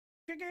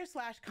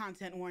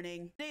Trigger/content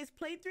warning. Today's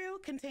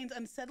playthrough contains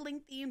unsettling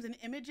themes and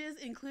images,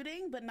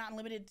 including, but not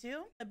limited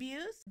to,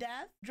 abuse,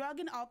 death, drug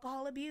and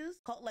alcohol abuse,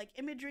 cult-like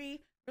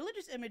imagery,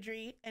 religious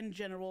imagery, and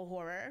general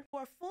horror.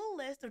 For a full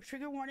list of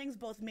trigger warnings,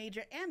 both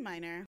major and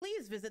minor,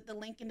 please visit the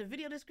link in the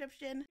video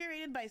description,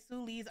 curated by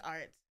Sue Lee's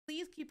Art.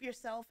 Please keep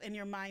yourself and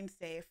your mind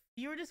safe.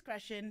 Viewer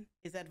discretion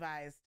is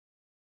advised.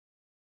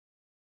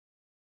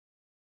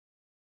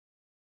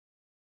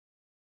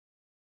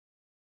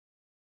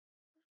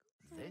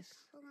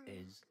 This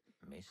is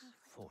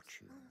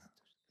Misfortune.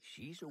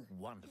 She's a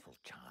wonderful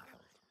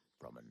child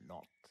from a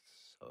not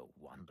so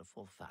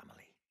wonderful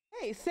family.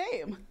 Hey,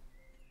 same.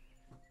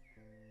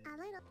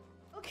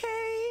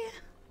 Okay.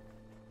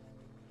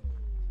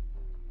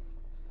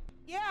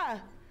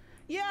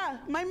 Yeah,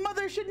 my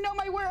mother should know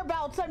my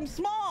whereabouts. I'm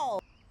small.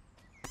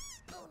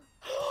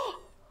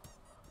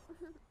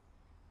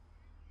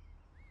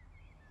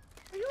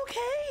 Are you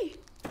okay?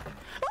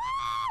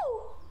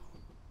 Oh!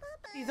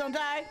 Please don't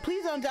die.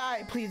 Please don't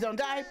die. Please don't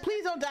die.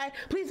 Please don't die.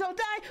 Please don't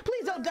die.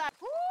 Please don't die.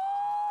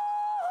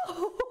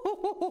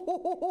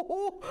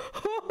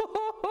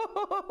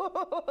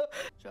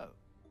 So,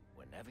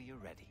 whenever you're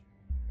ready.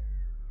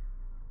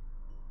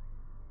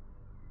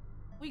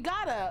 We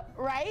gotta,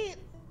 right?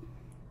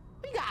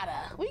 We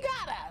gotta.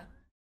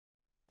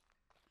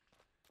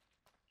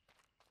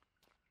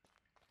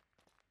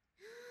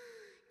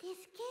 This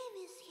cave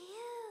is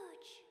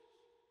huge.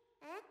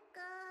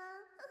 Echo.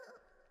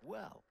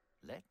 Well,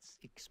 let's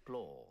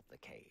explore the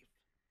cave.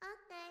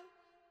 Okay.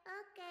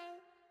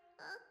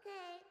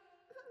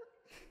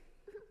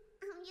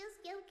 I'm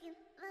just joking.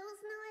 There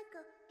was no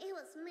echo. It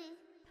was me.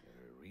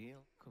 You're a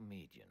real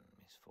comedian,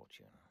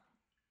 Misfortune.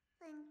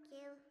 Thank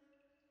you.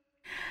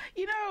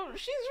 You know,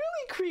 she's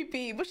really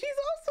creepy, but she's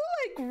also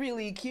like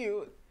really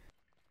cute.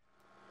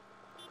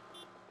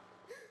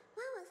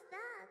 What was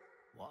that?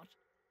 What?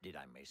 Did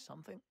I miss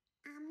something?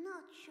 I'm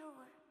not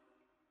sure.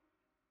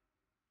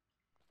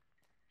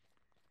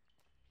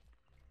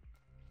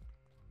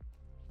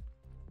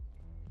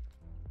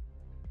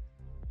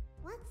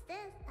 What's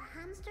this? A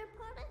hamster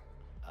party?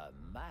 A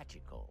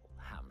magical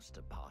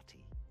hamster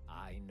party.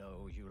 I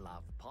know you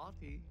love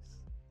parties.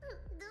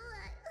 Do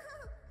I?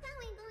 Can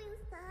we go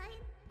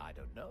inside? I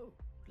don't know.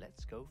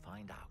 Let's go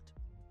find out.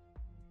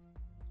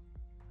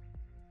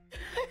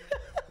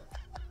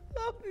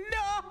 Oh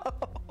no!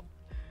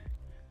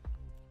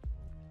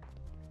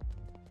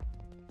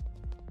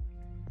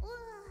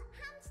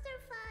 Hamster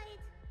fight!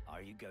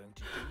 Are you going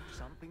to do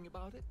something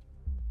about it?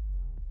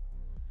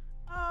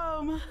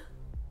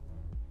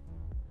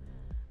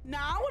 Nah,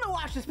 I want to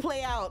watch this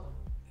play out.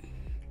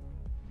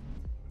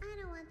 I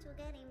don't want to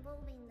get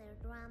involved in their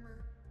drama.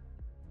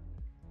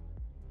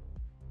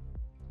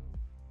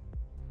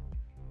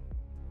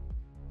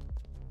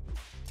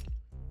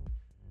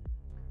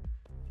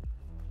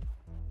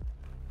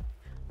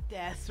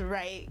 That's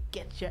right.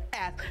 Get your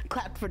ass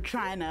clapped for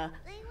trying to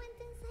They went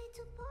inside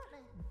to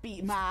party.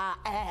 beat my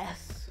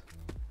ass.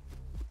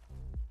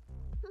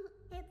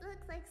 It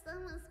looks like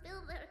someone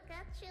spilled their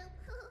ketchup.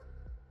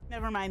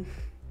 Never mind.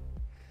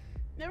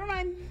 Oh,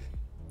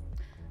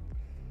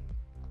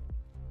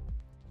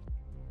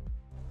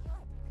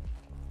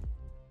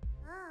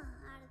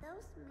 are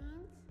those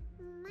mints?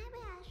 Maybe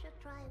I should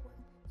try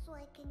one so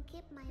I can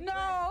keep my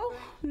No. breath.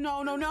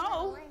 No.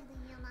 Lady,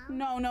 you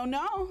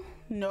know?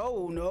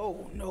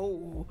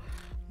 No.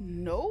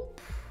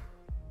 Nope.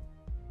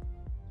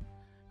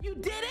 You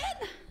did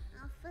it?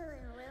 I'm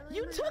feeling really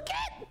You took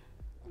it?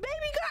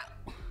 Baby girl.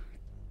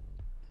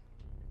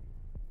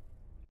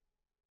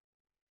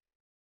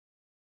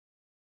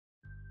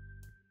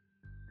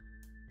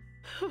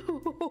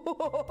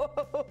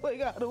 Oh my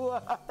God,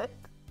 what?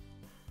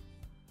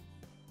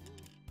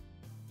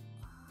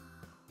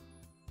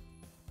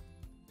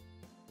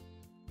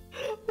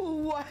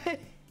 What?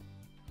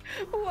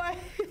 What?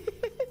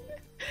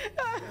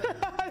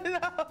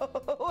 No,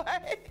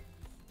 what?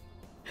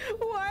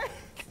 What?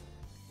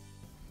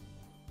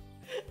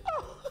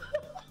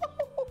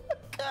 Oh my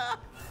God.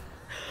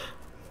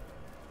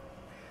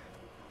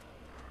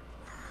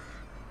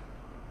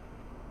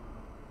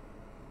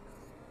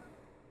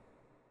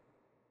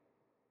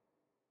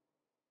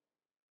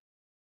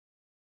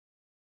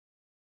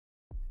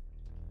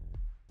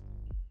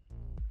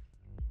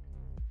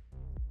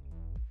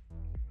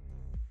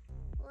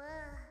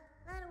 Well,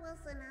 that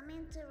wasn't a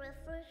meant to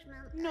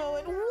refreshment. No,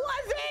 it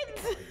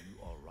wasn't. Are you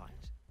all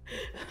right?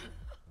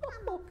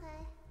 I'm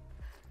okay.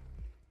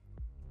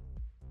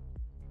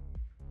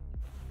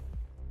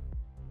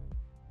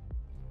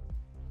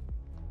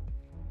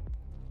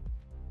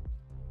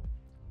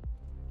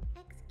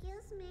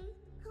 Excuse me,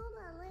 could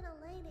a little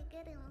lady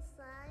get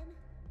inside?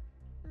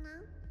 No,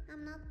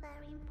 I'm not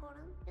very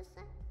important, you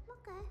said?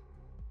 Okay.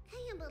 Can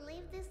you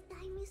believe this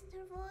guy,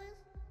 Mr.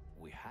 Voice?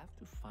 We have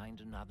to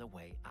find another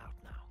way out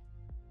now.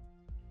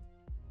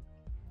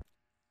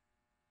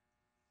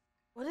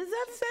 What does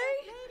that say?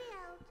 Lady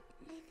out.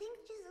 I think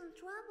she's in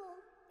trouble.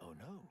 Oh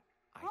no.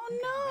 I Oh,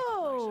 think I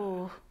recognize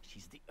no. her.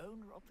 She's the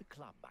owner of the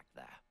club back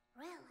there.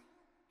 Really?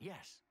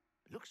 Yes.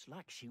 Looks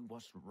like she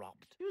was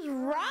robbed. He was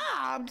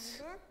robbed.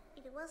 Then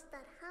it was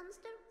that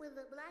hamster with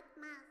the black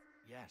mask.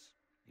 Yes,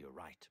 you're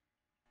right.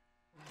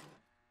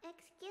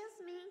 Excuse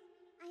me,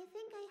 I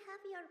think I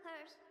have your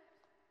purse.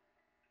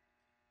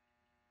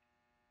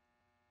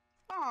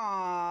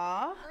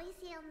 Aww.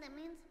 Easy on the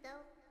mints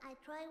though. I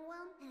tried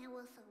one and it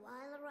was a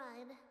wild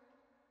ride.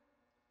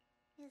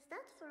 Is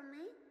that for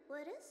me?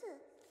 What is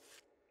it?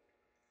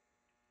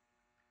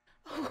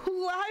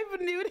 Live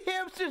nude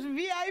hamsters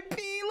VIP.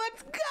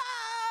 Let's go.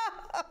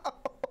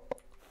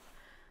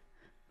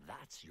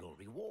 That's your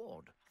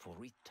reward for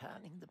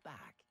returning the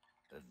bag.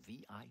 A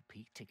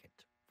VIP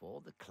ticket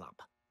for the club.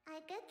 I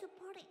get to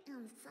party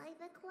inside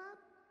the club?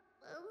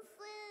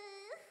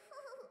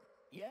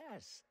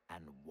 Yes,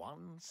 and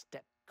one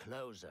step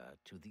closer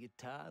to the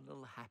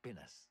eternal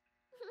happiness.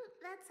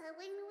 That's a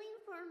win-win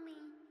for me.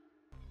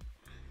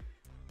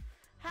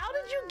 How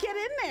did you get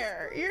in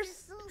there? You're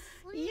so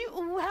sweet.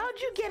 how'd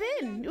you get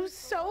in? It was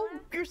so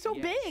you're so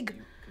Yes, big.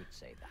 You could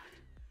say that.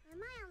 Am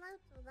I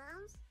allowed to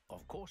dance?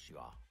 Of course you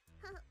are.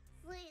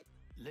 Sweet.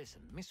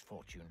 Listen,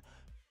 Misfortune,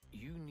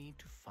 you need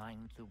to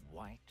find the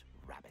white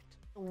rabbit.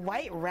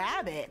 White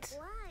rabbit.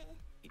 Why?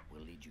 It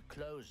will lead you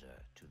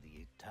closer to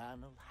the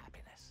eternal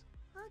happiness.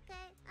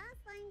 Okay, I'll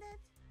find it.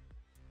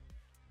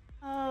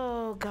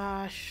 Oh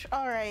gosh.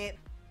 All right.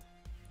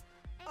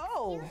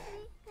 Oh. Excuse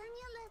me, can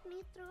you let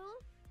me through?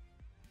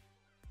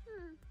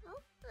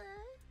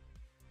 Okay.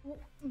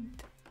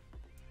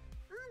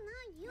 Oh no,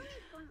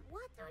 Unicorn,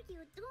 what are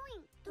you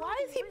doing? Why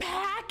is he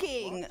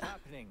packing? What's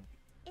happening?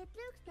 It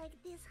looks like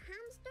this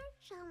hamster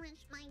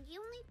challenged my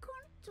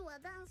unicorn to a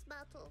dance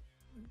battle.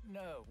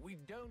 No, we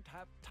don't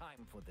have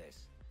time for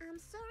this. I'm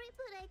sorry,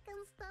 but I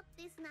can't stop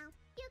this now.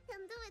 You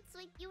can do it,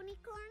 sweet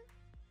unicorn.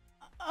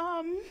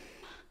 Oh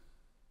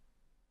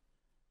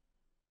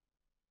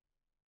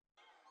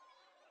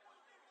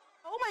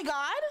my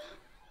god.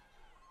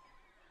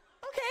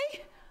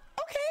 Okay.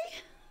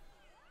 Okay.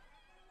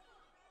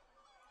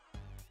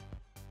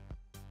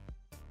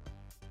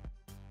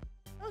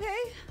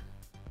 Okay.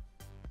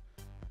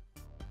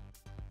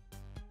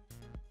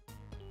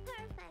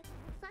 Perfect.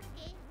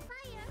 Sake,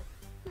 fire.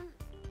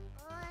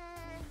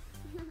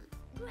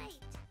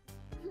 Great.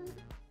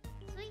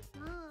 Sweet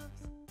moves.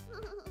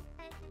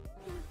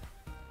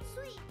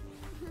 Sweet.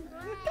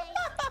 Great.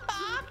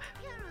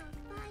 You're on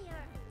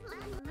fire.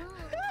 Nice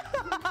moves.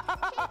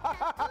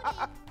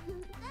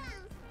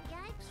 Dance.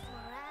 Yikes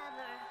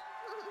forever.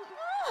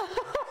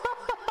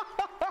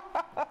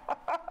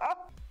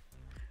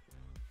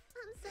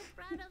 I'm so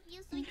proud of you,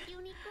 sweet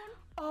unicorn.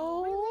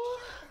 Oh. Really showed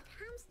that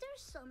hamster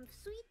some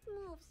sweet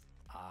moves.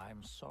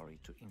 I'm sorry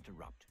to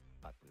interrupt,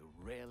 but we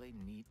really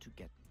need to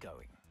get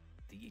going.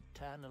 The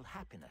eternal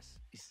happiness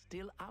is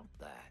still out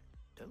there.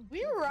 Don't We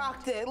you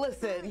rocked want it. Oh,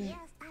 Listen.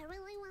 yes, I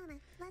really want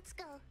it. Let's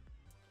go.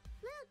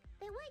 Look,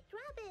 the white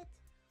rabbit.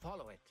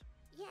 Follow it.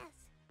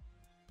 Yes.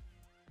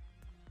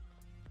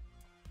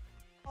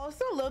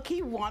 Also, look,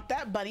 he want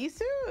that bunny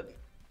suit.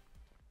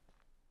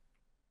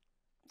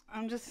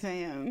 I'm just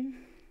saying.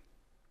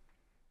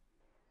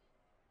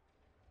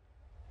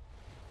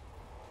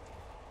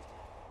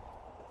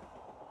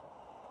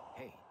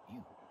 Hey,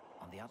 you,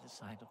 on the other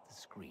side of the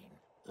screen.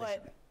 What?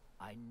 Listen,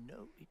 I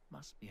know it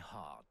must be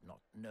hard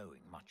not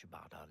knowing much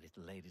about our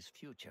little lady's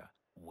future.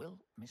 Will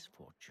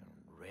Misfortune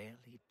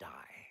really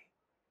die?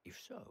 If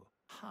so,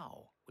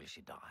 how will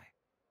she die?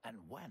 And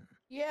when?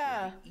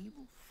 Yeah. Will the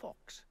evil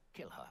fox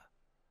kill her?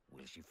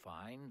 Will she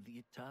find the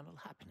eternal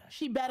happiness?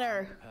 She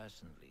better. I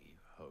personally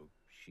hope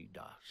she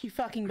does. She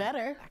fucking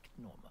better. Act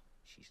normal.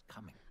 She's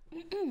coming.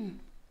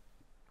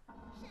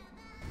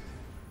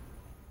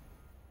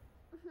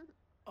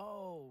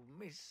 Oh,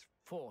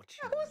 Misfortune.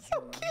 That was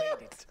so you cute.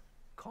 made it.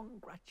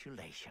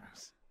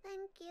 Congratulations.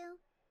 Thank you.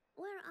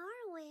 Where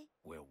are we?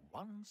 We're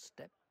one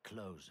step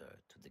closer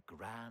to the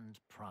grand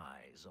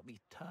prize of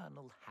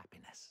eternal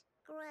happiness.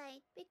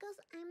 Great, because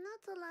I'm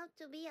not allowed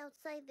to be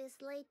outside this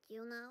late,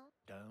 you know.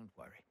 Don't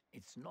worry.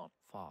 It's not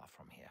far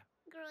from here.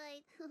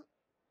 Great.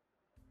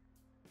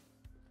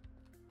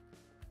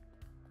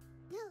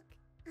 Look,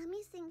 a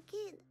missing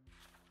kid.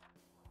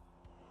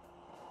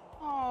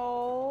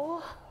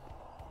 Oh.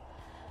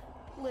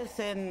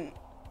 Listen.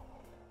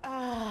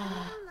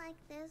 I don't like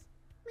this.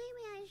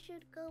 Maybe I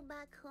should go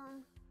back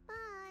home.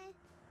 Bye.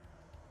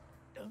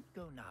 Don't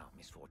go now,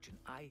 Misfortune.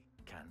 I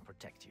can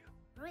protect you.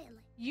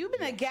 Really? You've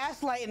been a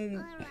gaslighting.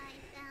 All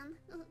right,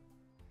 then.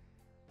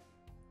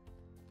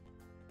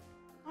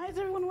 Why is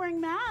everyone wearing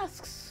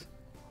masks?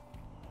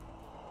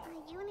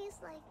 A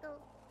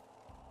unicycle.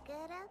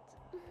 Get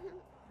it?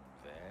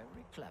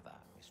 Very clever,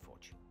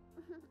 Misfortune.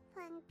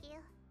 Thank you.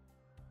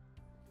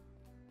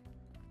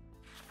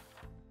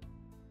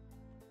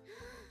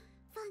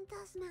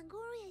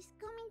 Phantasmagoria is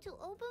coming to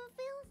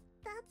Openfield?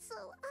 That's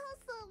so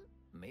awesome!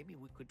 Maybe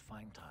we could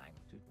find time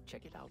to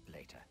check it out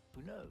later.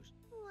 Who knows?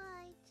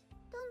 Right.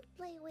 Don't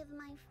play with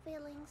my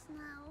feelings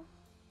now.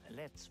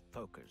 Let's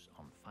focus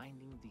on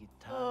finding the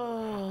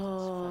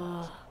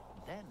eternal happiness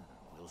first. Then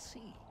we'll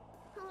see.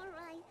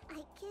 Alright,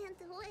 I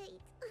can't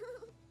wait.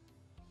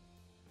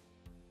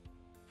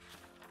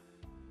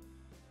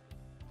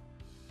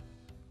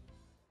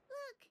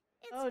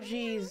 Oh,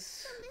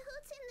 jeez. From the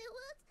hoods in the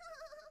woods.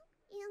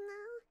 You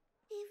know,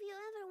 if you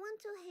ever want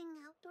to hang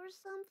out or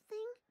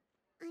something,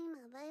 I'm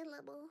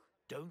available.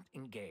 Don't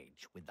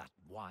engage with that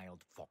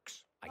wild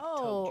fox. I Oh,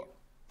 told you.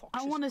 I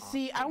Foxes want to are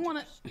see. I want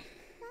dangerous. to. Let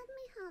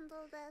me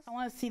handle this. I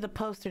want to see the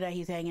poster that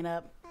he's hanging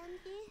up.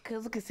 Benji,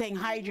 Cause look, it's saying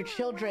hide your you are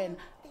children,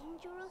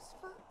 wild, dangerous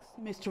fox.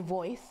 Mr.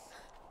 Voice.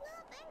 No,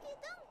 Benji,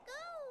 don't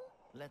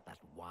go. Let that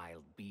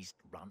wild beast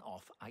run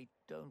off. I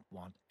don't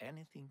want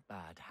anything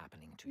bad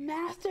happening to you.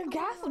 Master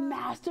Gas,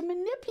 Master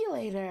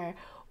Manipulator.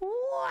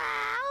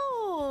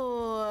 Wow.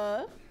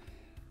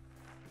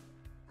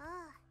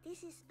 Ah,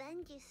 this is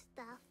Benji's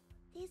stuff.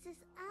 This is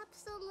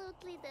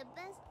absolutely the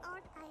best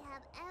art I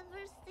have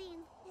ever seen.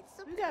 It's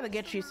so We gotta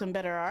get you personal. some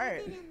better I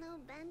art. didn't know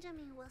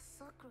Benjamin was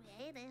so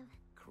creative.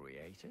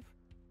 Creative?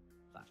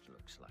 That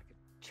looks like a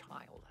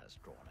child has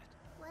drawn it.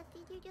 What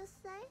did you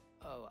just say?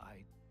 Oh,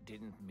 I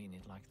didn't mean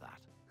it like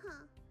that.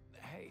 Huh.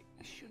 Hey,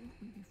 shouldn't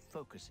we be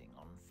focusing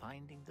on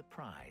finding the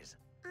prize?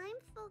 I'm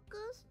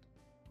focused.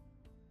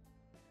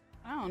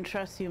 I don't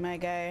trust you, my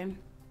guy.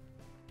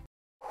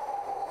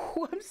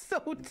 I'm so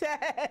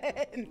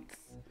tense.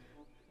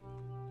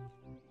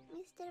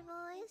 Mr.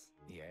 Voice,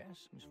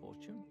 Yes,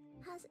 Misfortune?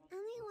 has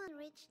anyone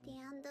reached the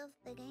end of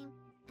the game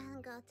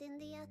and gotten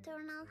the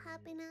eternal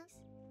happiness?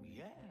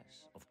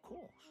 Yes, of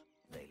course.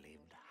 They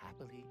lived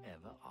happily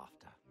ever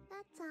after.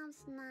 That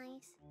sounds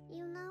nice.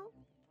 You know,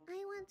 I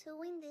want to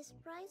win this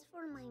prize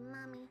for my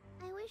mommy.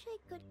 I wish I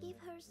could give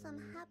her some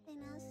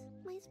happiness.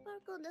 My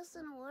sparkle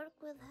doesn't work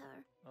with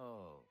her.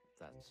 Oh,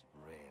 that's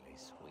really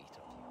sweet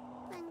of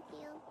you. Thank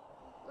you.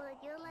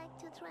 Would you like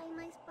to try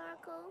my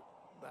sparkle?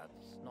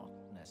 That's not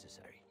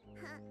necessary.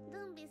 Ha,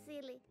 don't be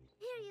silly.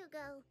 Here you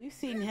go. We've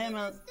seen him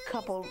a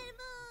couple.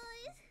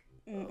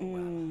 Mr. Voice.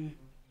 Mm-mm.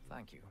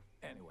 Thank you.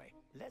 Anyway,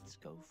 let's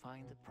go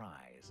find the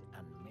prize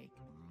and make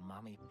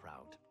Mommy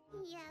proud.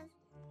 Yes.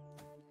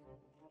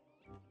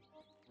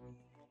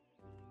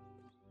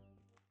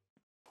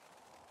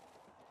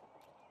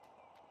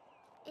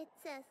 It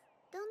says,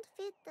 don't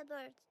feed the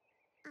birds.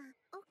 Ah,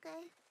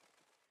 okay.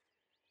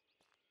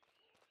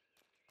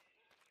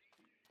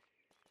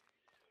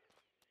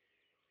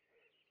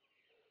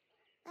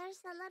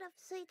 There's a lot of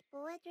sweet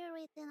poetry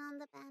written on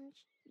the bench.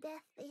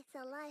 Death is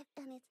alive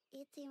and it's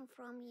eating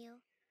from you.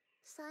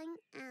 Sign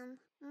Anne.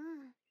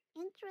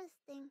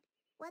 Interesting.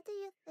 What do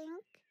you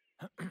think?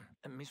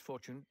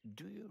 Misfortune,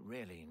 do you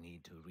really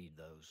need to read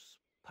those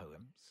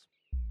poems?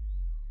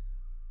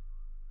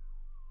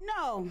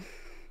 No.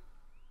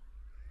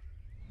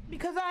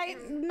 Because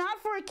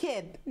not for a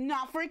kid.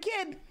 Not for a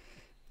kid.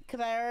 Because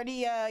I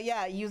already,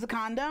 use a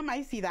condom.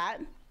 I see that.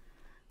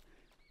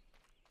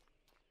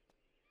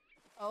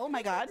 Oh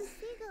my God. The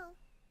seagull.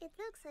 It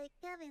looks like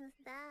Kevin's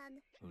dad.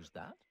 Who's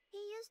that? He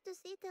used to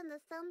sit in the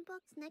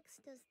sandbox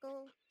next to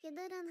school. He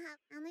didn't have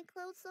any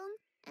clothes on,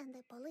 and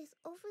the police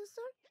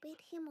officer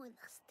beat him with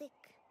a stick.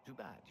 Too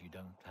bad you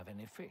don't have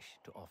any fish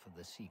to offer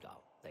the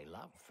seagull. They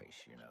love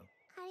fish, you know.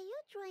 Are you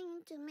trying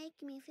to make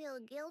me feel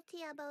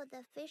guilty about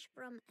the fish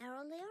from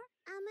earlier?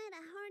 I made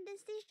a hard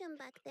decision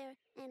back there,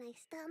 and I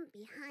stand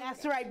behind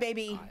That's it. right,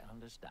 baby. I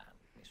understand,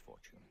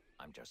 Misfortune.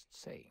 I'm just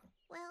saying.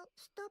 Well,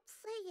 stop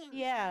saying.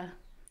 Yeah.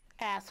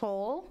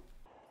 Asshole.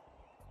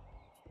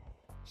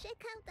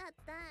 Check out that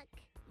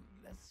duck.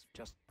 Let's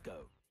just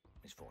go,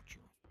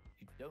 Misfortune.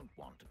 You don't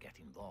want to get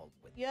involved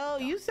with Yo,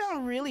 the you ducks.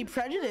 sound really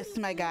prejudiced,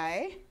 my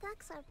guy.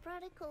 Ducks are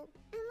pretty cool.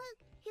 And look,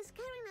 he's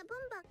carrying a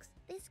boombox.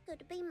 This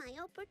could be my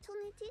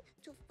opportunity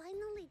to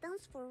finally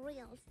dance for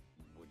reals.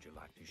 Would you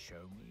like to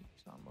show me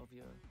some of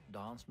your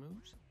dance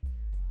moves?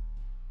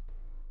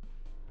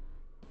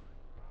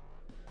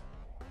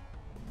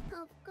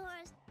 Of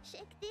course.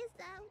 Check this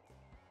out.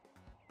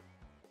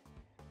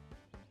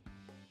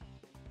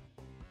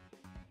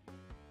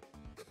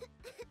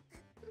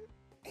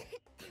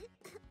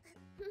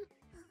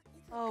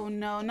 Oh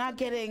no, not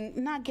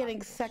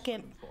getting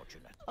second.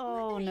 Unfortunate.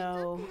 Oh What are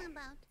no. you talking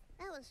about?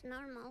 That was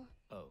normal.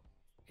 Oh,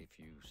 if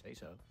you say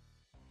so.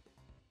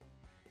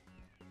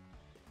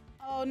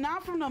 Oh,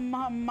 not from the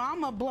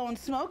mama blowing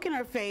smoke in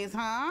her face,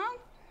 huh?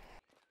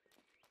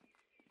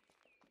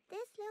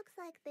 This looks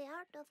like the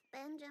art of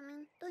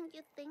Benjamin, don't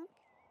you think?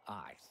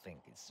 I think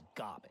it's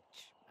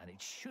garbage, and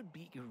it should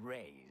be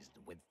erased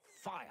with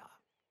fire.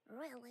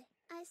 Really?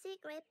 I see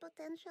great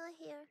potential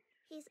here.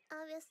 He's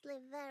obviously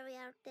very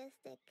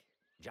artistic.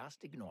 Just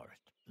ignore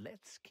it.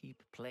 Let's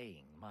keep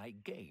playing my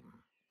game.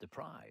 The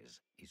prize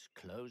is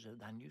closer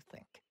than you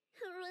think.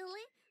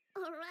 Really?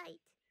 All right.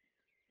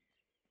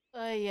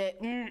 Yeah.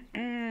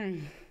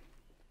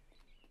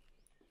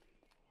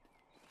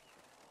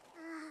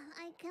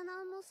 I can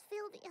almost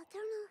feel the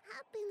eternal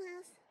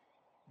happiness.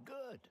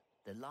 Good.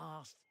 The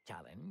last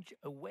challenge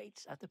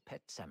awaits at the pet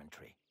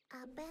cemetery.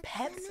 A pet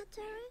Pets?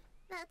 cemetery?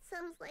 That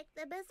sounds like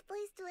the best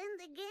place to end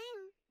the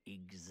game.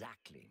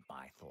 Exactly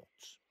my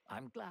thoughts.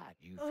 I'm glad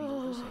you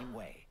feel the same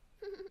way.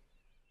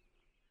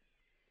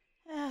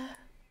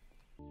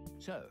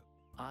 So,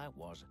 I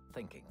was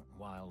thinking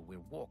while we're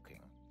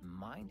walking,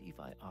 mind if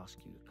I ask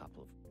you a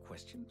couple of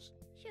questions?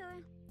 Sure,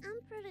 I'm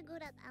pretty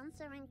good at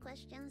answering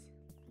questions.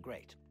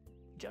 Great.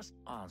 Just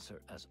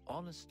answer as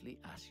honestly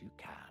as you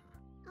can.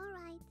 All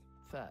right.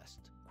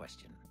 First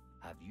question.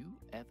 Have you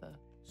ever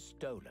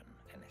stolen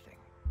anything?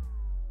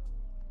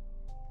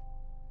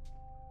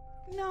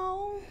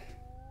 No.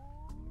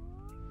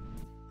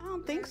 I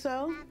don't think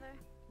so. Never.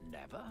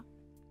 Never?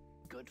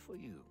 Good for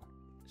you.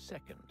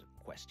 Second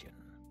question.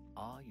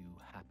 Are you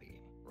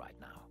happy right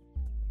now?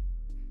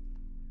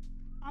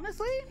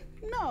 Honestly,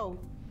 no.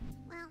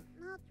 Well,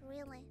 not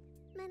really.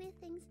 Many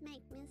things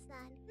make me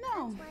sad.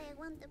 No. That's why I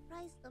want the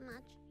prize so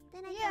much.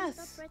 Then I can Yes.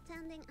 stop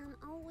pretending I'm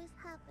always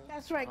happy.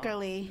 That's right,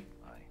 girly.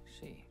 I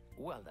see.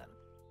 Well then,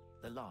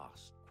 the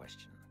last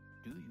question.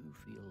 Do you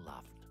feel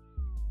loved?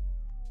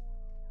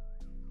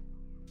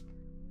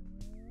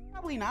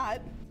 Probably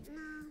not.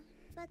 No,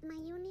 but my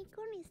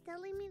unicorn is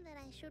telling me that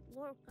I should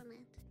work on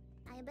it.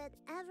 I bet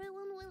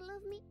everyone will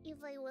love me if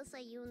I was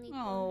a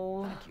unicorn.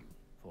 Oh. Thank you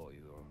for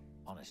your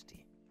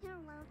honesty. You're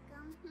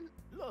welcome.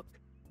 Look,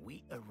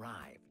 we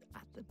arrived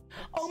at the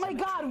pet Oh my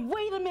cemetery. God,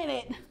 wait a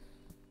minute.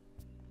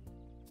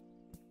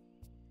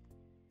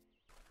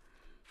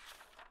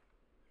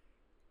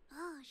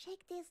 Oh, check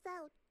this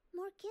out.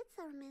 More kids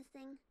are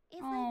missing.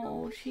 If I Oh,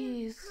 go missing,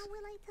 jeez. how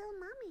will I tell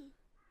Mommy?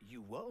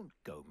 You won't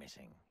go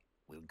missing.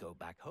 We'll go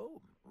back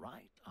home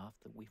right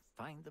after we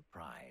find the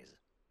prize.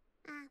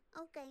 Ah,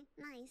 okay,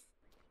 nice.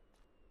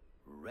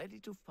 Ready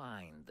to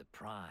find the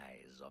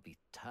prize of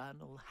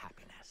eternal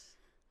happiness.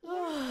 Yeah,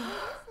 what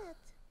is it?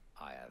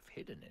 I have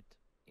hidden it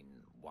in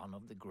one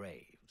of the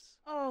graves.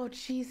 Oh, I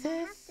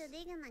Jesus. have to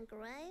dig in a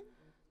grave?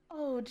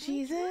 Oh,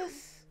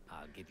 Jesus.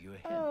 I'll give you a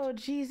hint. Oh,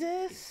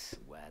 Jesus. It's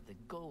where the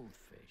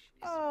goldfish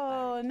is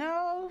Oh, buried.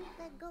 no.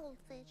 The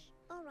goldfish.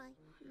 Alright.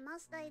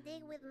 Must I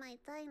dig with my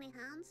tiny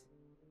hands?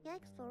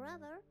 Yikes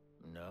forever.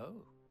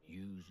 No,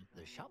 use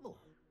the shovel.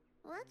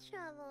 What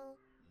shovel?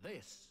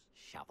 This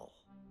shovel.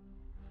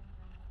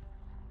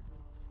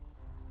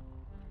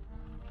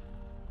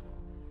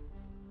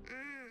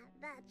 Ah,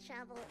 that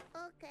shovel.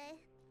 Okay.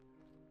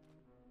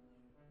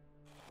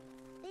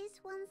 This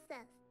one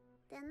says,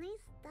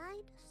 Denise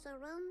died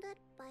surrounded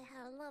by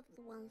her loved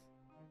ones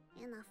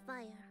in a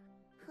fire.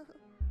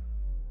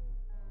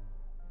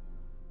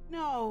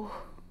 No.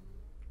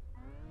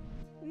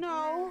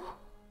 No.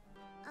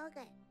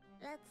 Okay,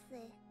 let's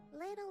see.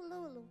 Little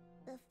Lulu,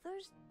 the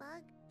first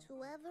bug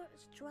to ever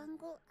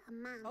strangle a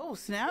man. Oh,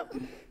 snap.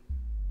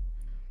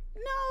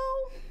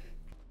 No.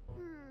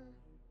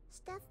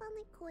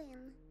 Stephanie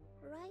Quinn,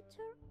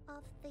 writer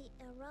of the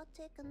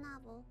erotic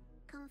novel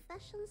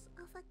Confessions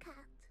of a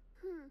Cat.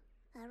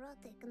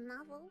 Erotic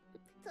novel?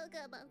 Talk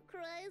about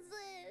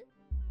crazy!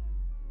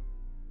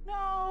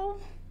 No.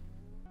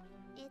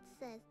 It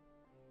says,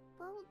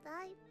 Paul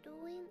died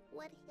doing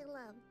what he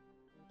loved.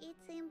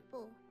 Eating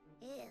poo.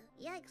 Ew,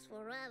 yikes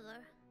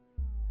forever.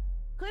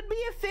 Could be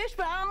a fish,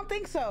 but I don't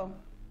think so.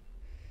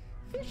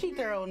 Fish eat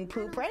their own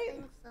poop, I right? don't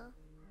think so.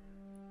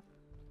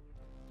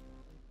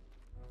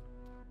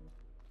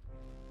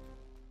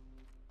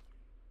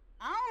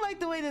 I don't like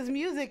the way this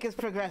music is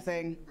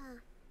progressing.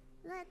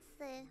 Let's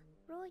see.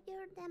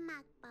 Roger the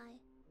Magpie.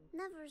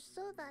 Never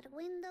saw that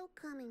window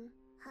coming.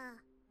 Huh.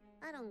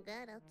 I don't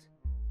get it.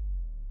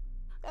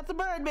 That's a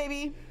bird,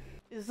 baby.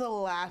 This is the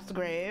last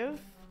grave.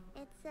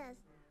 It says,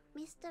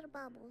 Mr.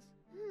 Bubbles.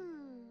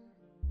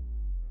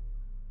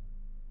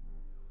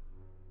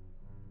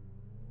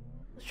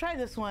 Let's try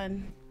this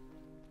one.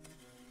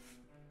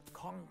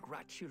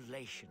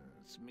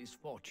 Congratulations,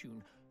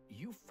 Misfortune.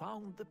 You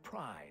found the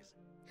prize.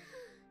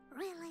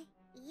 Really?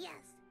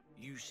 Yes.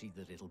 You see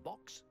the little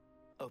box?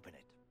 Open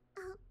it.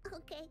 Oh,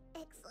 okay.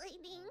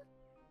 Exciting.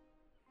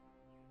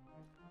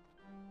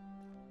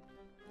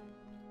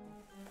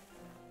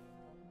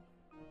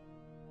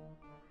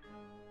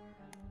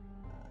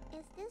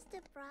 Is this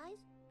the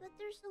prize? But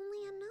there's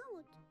only a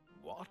note.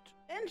 What?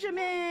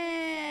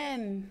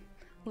 Benjamin!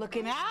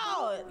 Looking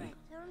out! For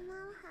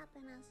eternal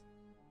happiness.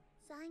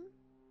 Signed,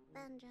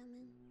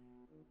 Benjamin.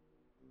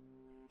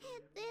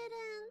 It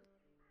didn't.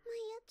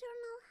 My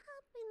eternal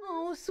happiness.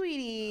 Oh, I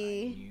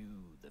sweetie.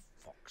 knew the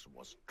fox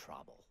was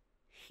trouble.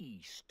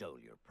 He stole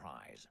your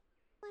prize.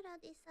 What a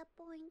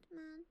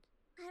disappointment.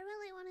 I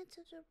really wanted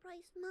to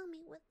surprise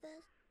Mommy with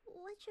this.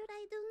 What should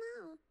I do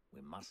now?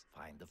 We must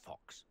find the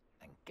fox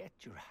and get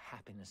your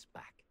happiness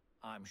back.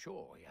 I'm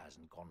sure he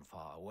hasn't gone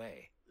far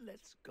away.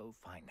 Let's go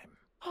find him.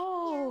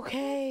 Oh,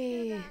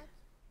 okay.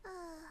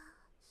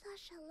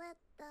 Such a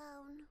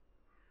letdown.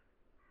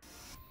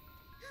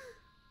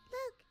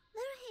 Look,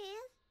 there he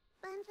is.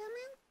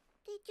 Benjamin,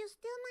 did you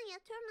steal my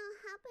eternal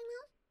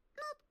happiness?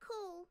 Not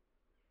cool.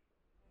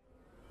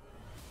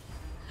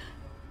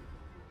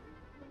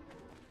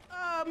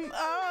 Benjamin,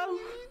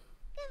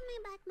 give me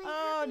back my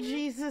Oh, happiness.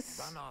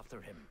 Jesus. Run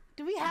after him.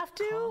 Do we have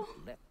to?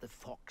 Can't let the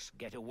fox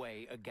get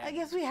away again. I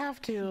guess we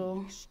have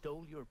to. He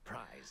stole your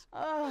prize. You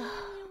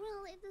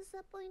really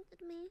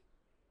disappointed me.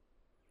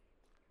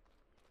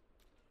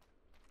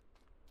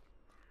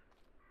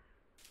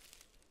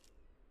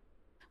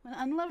 When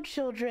unloved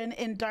children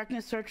in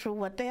darkness search for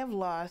what they have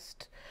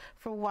lost,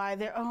 for why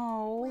they're When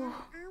oh.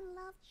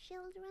 unloved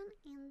children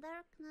in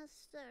darkness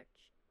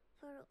search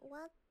for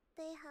what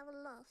they have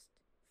lost,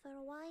 for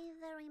why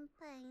they're in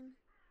pain.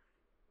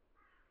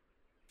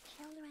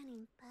 Children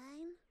in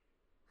pain?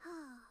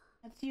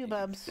 That's you, Did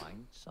Bubs. you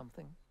find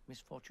something,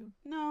 Misfortune?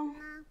 No.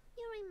 Nah,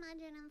 you're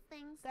imagining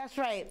things. That's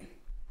right.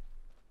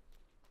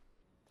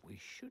 We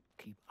should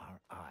keep our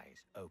eyes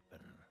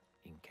open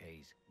in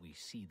case we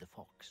see the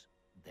fox.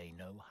 They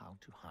know how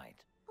to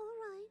hide. All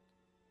right.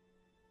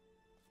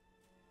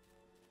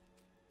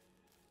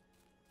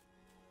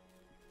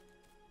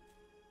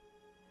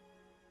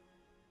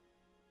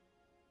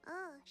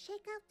 Oh,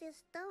 shake out this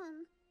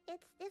stone.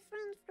 It's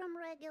different from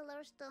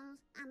regular stones,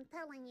 I'm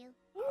telling you.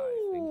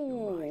 I think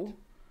you're right. Ooh.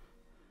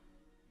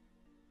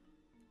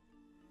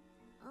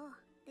 Oh,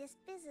 this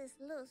piece is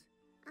loose.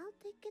 I'll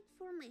take it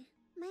for me.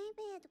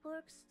 Maybe it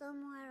works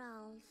somewhere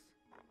else.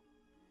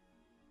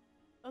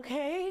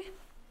 Okay.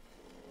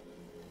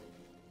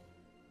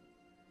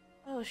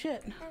 Oh,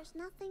 shit. There's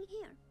nothing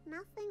here.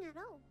 Nothing at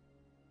all.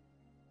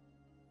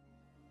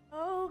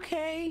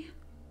 Okay.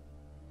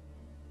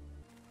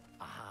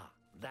 Aha,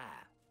 there.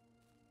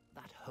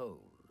 That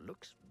hole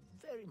looks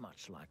very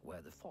much like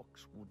where the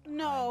fox would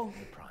No.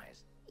 hide the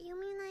prize. You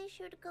mean I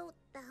should go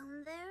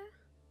down there?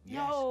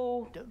 Yes,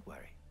 No. don't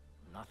worry.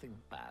 Nothing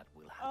bad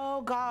will happen.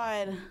 Oh,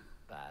 God. Nothing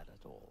bad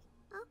at all.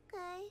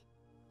 Okay.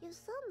 You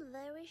sound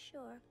very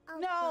sure. I'll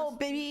No, trust you.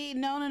 baby.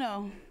 No, no,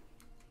 no.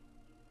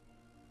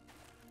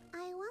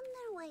 I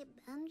wonder why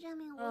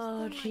Benjamin was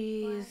Oh, so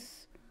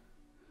jeez.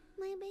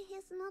 Maybe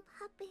he's not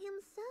happy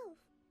himself.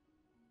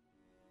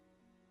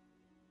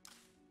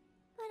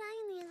 But I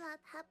need that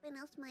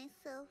happiness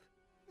myself.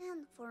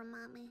 And for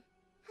Mommy.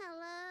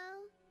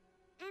 Hello?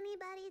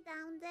 Anybody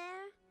down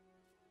there?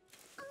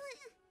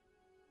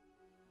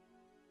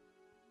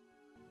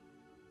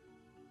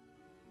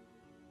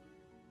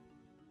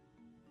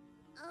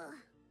 Oh,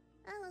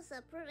 that was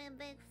a pretty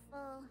big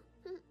fall.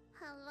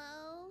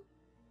 Hello?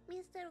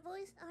 Mr.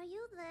 Voice, are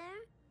you there?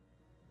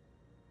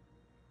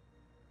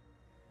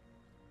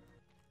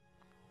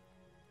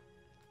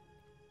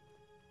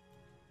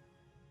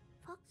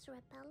 Fox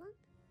repellent?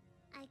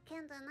 I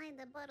can't deny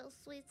the bottle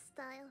sweet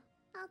style.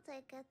 I'll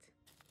take it.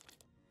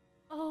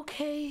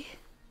 Okay.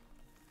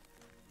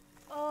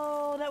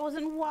 Oh, that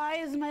wasn't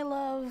wise, my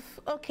love.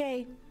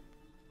 Okay.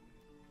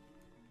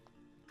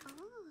 Oh.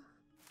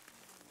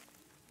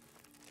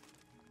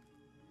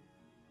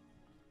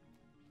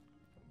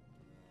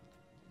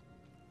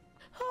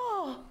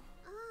 Oh.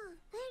 Oh,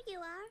 there you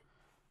are.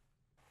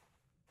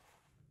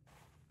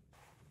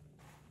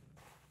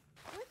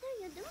 What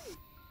are you doing?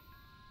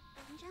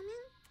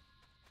 Benjamin?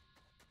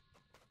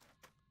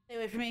 Stay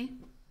away from me.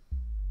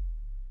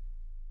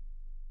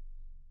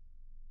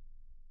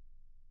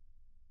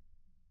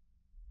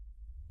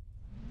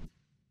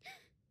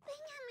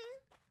 Benjamin!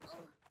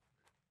 Oh.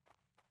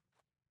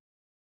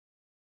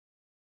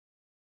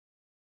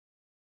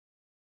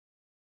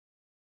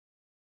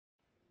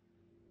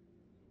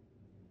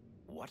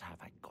 What have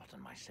I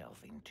gotten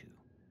myself into?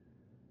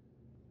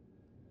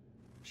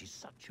 She's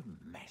such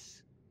a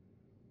mess.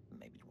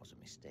 Maybe it was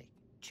a mistake,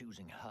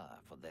 choosing her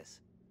for this.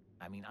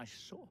 I mean, I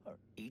saw her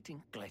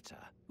eating glitter.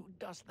 Who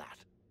does that?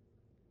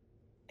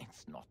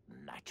 It's not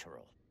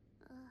natural.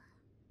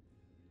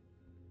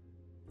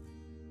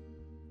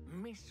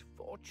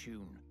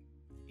 Misfortune.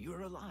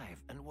 You're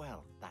alive and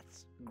well.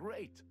 That's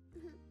great.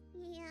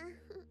 Yeah.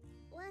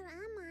 Where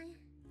am I?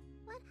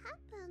 What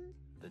happened?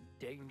 The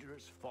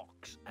dangerous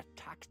fox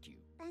attacked you.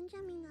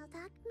 Benjamin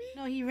attacked me?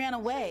 No, he ran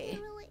away. He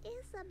really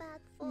is a bad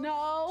fox.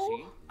 No.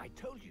 See, I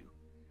told you.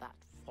 That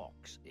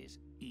fox is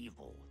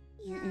evil.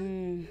 Yeah,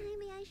 Mm-mm.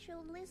 maybe I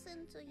should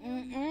listen to you.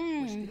 We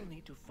Mm-mm. still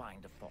need to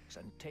find the fox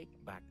and take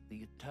back the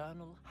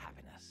eternal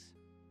happiness.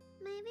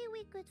 Maybe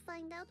we could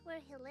find out where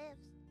he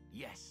lives.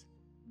 Yes.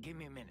 Give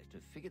me a minute to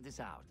figure this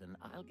out and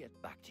I'll get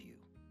back to you.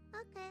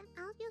 Okay,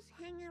 I'll just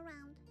hang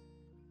around.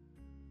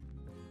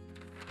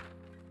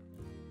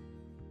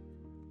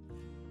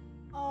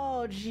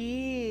 Oh,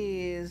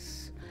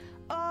 jeez.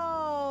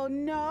 Oh,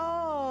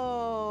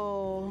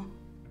 no.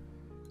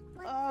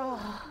 What's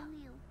Oh.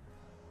 new?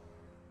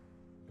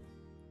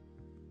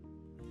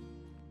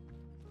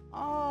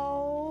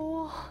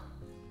 Oh.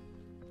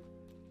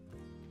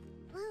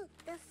 Look,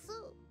 the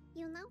zoo.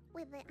 You know,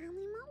 with the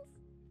animals?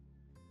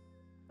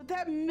 But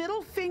that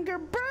middle finger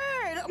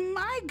bird. Oh,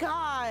 my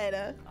God.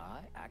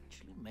 I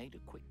actually made a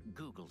quick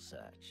Google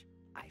search.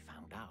 I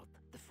found out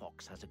the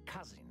fox has a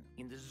cousin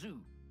in the zoo.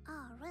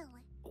 Oh, really?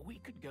 We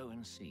could go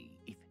and see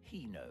if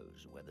he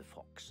knows where the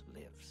fox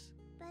lives.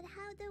 But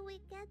how do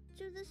we get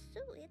to the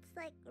zoo? It's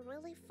like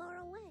really far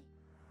away.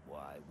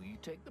 Why, we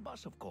take the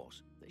bus, of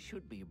course. There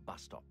should be a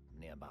bus stop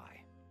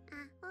nearby.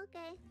 Ah,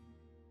 okay.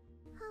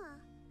 Huh,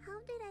 how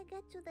did I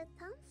get to the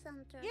town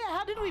center? Yeah,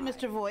 how did we,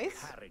 Mr.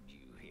 Voice? Carried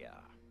you here.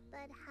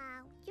 But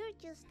how? You're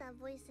just a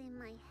voice in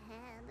my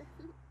head.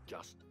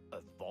 Just a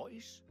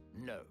voice?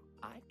 No,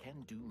 I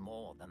can do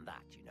more than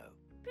that, you know.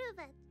 Prove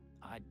it.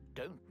 I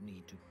don't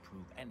need to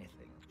prove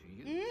anything to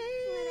you.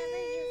 Whatever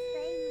you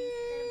say,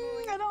 Mr.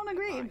 Voice. I don't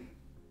agree. Fine.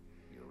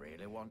 You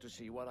really want to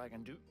see what I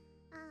can do?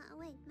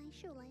 Wait, my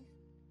shoelace.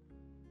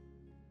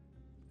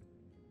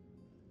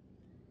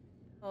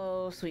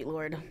 Oh, sweet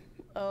lord.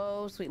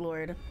 Oh, sweet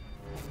lord.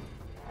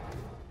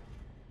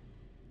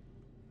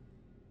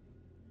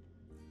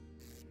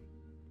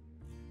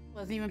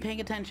 Wasn't even paying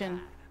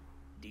attention.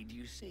 Did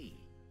you see?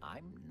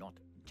 I'm not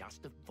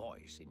just a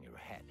voice in your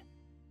head,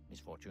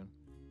 Misfortune.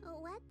 Oh,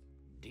 what?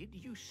 Did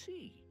you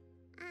see?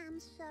 I'm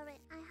sorry,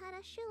 I had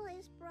a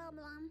shoelace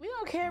problem. We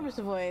don't care,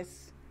 Mr.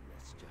 Voice.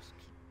 Let's just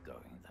keep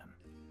going then.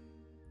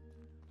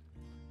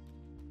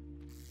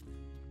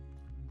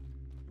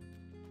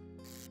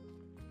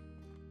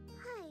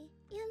 Hi,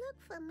 you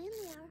look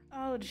familiar.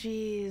 Oh,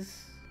 jeez.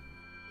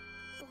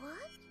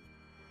 What?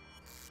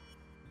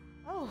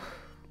 Oh.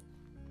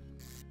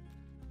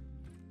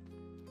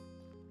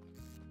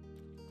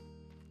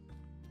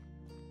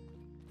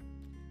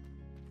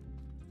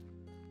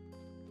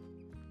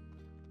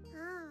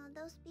 Ah,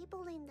 those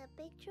people in the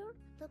picture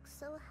look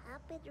so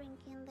happy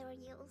drinking their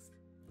juice.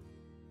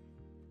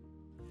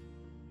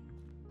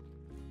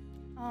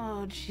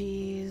 Oh,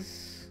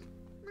 jeez.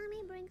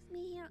 Mommy brings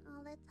me here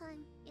all the time.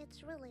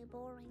 It's really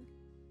boring.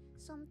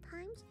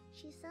 Sometimes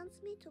she sends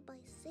me to buy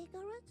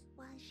cigarettes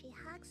while she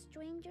hugs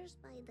strangers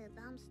by the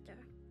dumpster.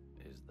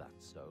 Is that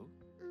so?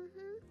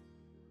 Mm-hmm.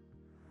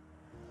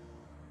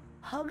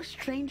 Hug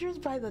strangers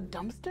by the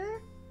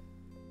dumpster?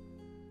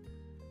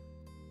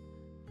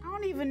 I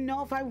don't even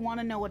know if I want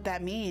to know what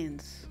that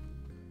means.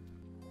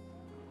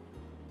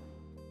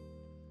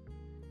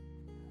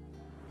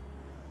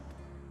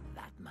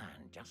 That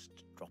man just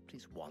dropped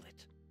his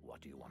wallet.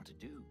 What do you want to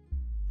do?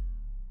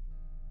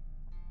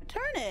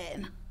 Return it.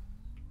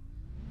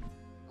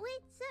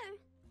 Wait, sir.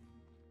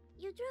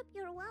 You dropped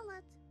your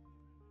wallet.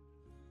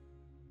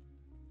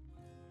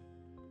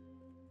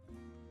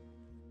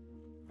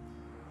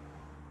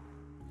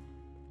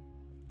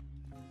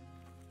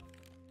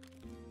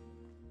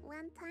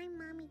 One time,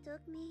 Mommy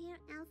took me here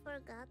and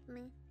forgot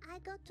me. I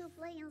got to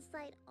play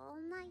inside all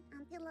night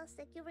until a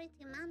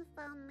security man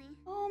found me.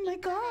 Oh my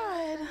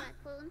god.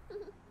 Raccoon.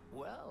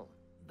 Well,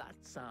 that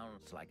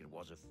sounds like it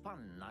was a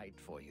fun night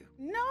for you.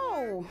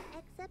 No.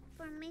 Except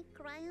for me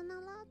crying a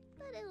lot,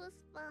 but it was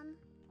fun.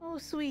 Oh,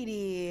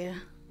 sweetie.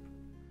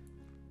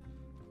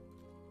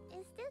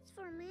 Is this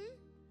for me?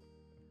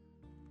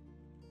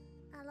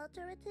 A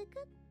lottery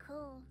ticket?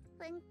 Cool.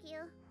 Thank you.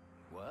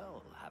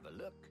 Well, have a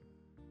look.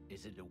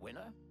 Is it a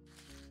winner?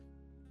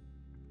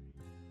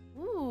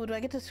 Ooh, do I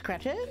get to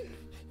scratch it?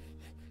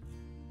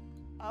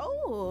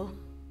 Oh.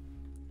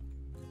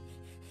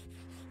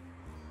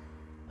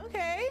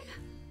 Okay.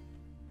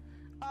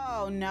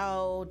 Oh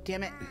no,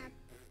 damn it.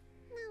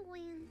 No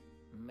win.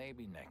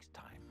 Maybe next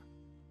time.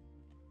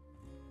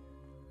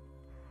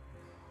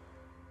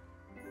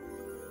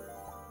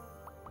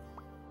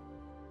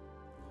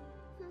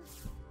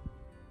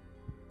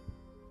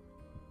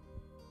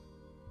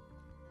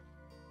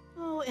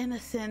 Oh,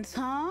 innocence,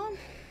 huh?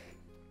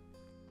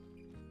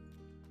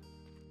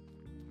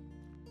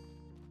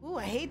 Ooh,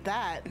 I hate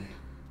that.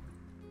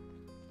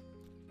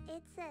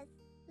 It says,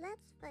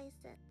 let's face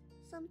it,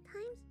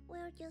 sometimes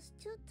we're just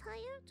too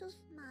tired to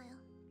smile.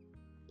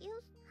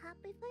 Use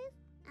happy face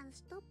and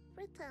stop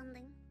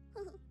pretending.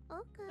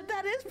 Okay. But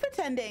that is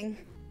pretending.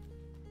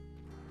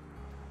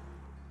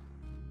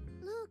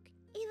 Look,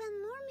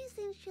 even more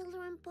missing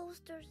children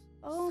posters.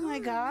 Oh So my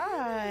many.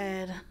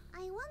 god. I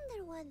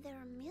wonder what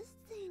they're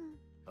missing.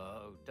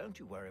 Oh, don't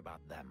you worry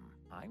about them.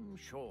 I'm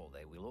sure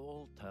they will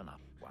all turn up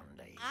one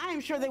day.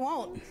 I'm sure they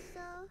won't. Think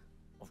so?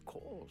 Of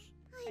course.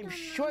 I I'm don't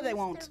sure know, they Mr.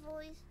 won't.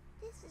 Voice.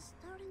 This is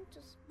starting to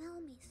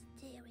smell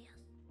mysterious.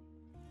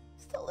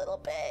 Just a little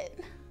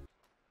bit.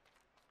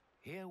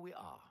 Here we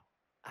are.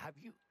 Have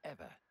you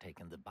ever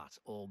taken the bus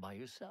all by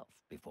yourself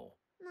before?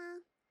 Nah,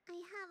 I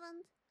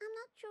haven't. I'm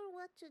not sure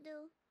what to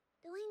do.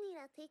 Do I need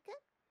a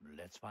ticket?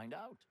 Let's find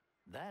out.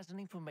 There's an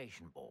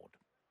information board.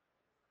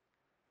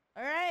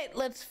 All right,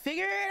 let's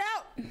figure it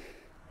out.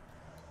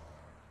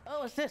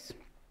 Oh, what's this?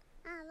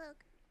 Ah, look,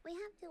 we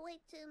have to wait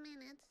 2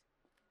 minutes.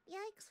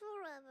 Yikes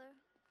forever.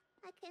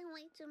 I can't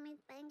wait to meet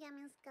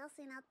Benjamin's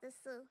cousin at the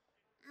zoo.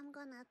 I'm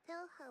gonna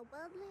tell how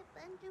badly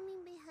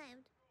Benjamin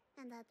behaved,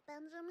 and that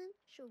Benjamin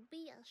should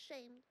be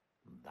ashamed.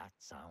 That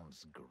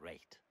sounds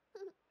great.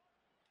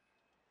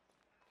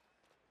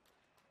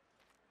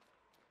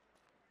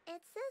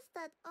 It says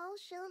that all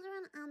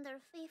children under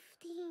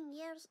 15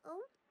 years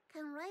old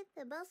can ride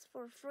the bus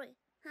for free.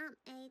 I'm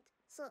 8,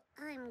 so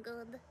I'm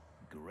good.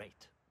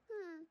 Great.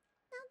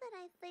 Now that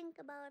I think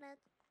about it,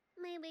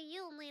 maybe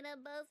you'll need a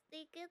bus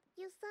ticket.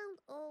 You sound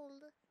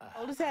old.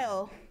 Old as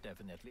hell.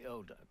 Definitely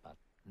older, but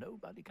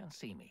nobody can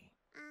see me.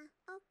 Ah,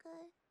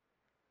 okay.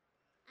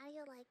 Are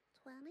you like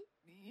 20?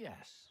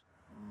 Yes,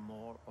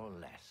 more or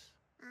less.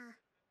 Ah,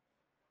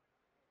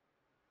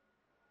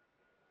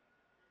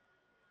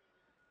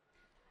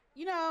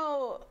 You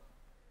know,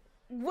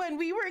 when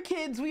we were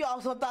kids, we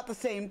also thought the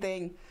same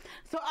thing.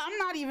 So I'm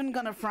not even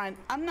gonna front.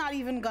 I'm not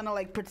even gonna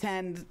like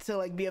pretend to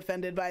like be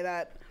offended by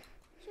that.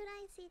 should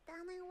I sit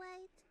down and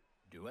wait?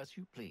 Do as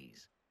you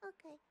please.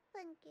 Okay,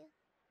 thank you.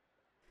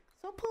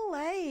 So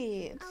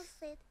polite. I'll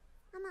sit.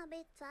 I'm a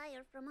bit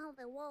tired from all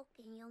the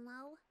walking, you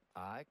know.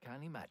 I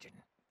can imagine.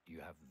 You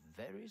have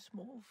very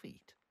small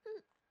feet.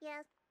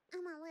 Yes,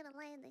 I'm a little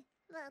lady.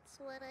 That's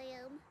what I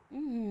am.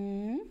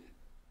 Mm-hmm.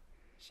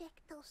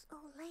 Check those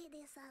old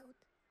ladies out.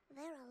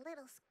 They're a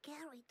little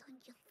scary,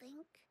 don't you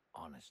think?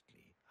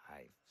 Honestly,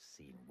 I've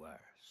seen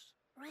worse.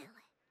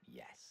 Really?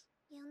 Yes.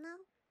 You know,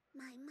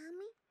 my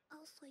mommy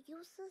also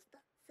uses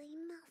the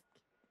same mask.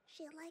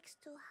 She likes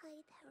to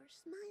hide her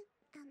smile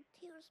and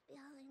tears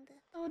behind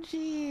it. Oh,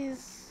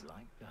 jeez.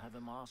 Like to have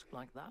a mask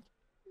like that?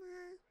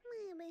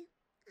 Maybe.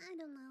 I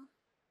don't know.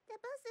 The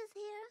bus is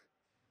here.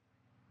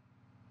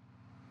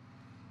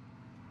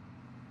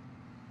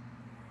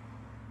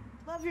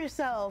 Love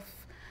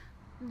yourself.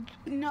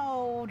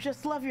 No,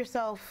 just love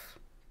yourself.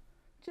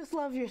 Just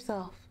love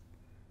yourself.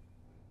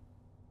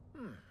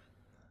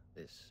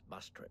 This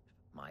bus trip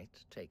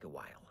might take a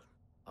while.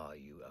 Are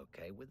you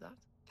okay with that?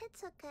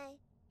 It's okay.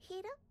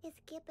 Hiro is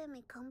keeping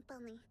me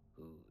company.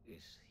 Who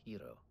is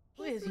Hiro?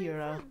 Who He's is my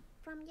Hiro? friend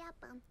from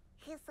Japan.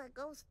 He's a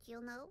ghost,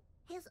 you know.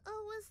 He's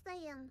always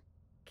saying,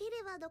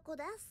 "Kiri wa doko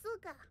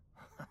desu ka?"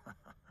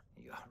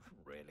 You're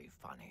really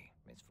funny,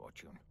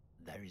 Misfortune.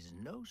 There is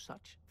no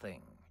such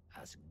thing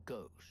as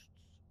ghosts.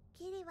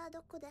 "Kiri wa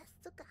doko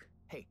desu ka?"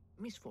 Hey,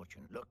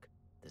 Misfortune, look.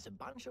 There's a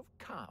bunch of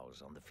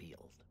cows on the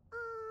field.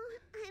 Oh,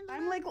 I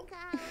I'm love like-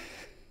 cows.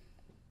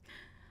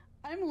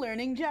 I'm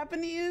learning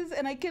Japanese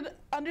and I can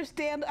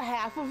understand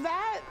half of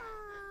that.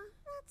 Aw,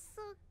 that's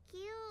so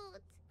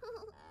cute.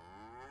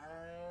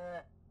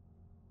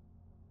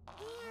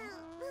 Ew,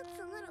 that's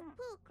a little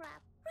poo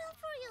crap. Run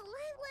for your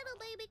life, little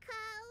baby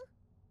cow.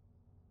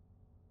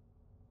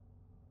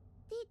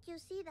 Did you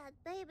see that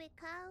baby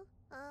cow?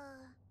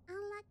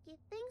 Unlucky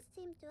things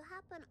seem to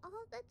happen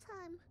all the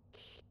time.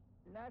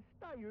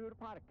 Nästa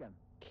djurparken.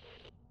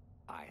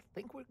 I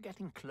think we're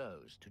getting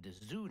close to the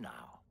zoo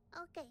now.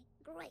 Okay,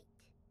 great.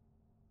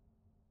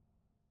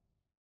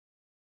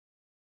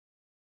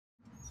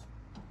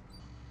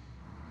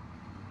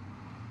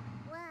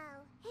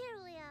 Wow, here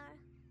we are.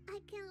 I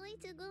can't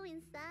wait to go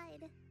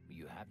inside.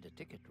 You have the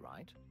ticket,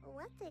 right?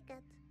 What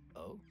ticket?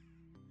 Oh,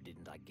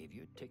 didn't I give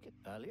you a ticket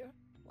earlier?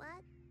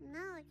 What?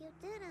 No, you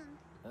didn't.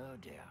 Oh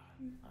dear,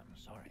 I'm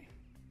sorry.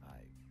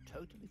 I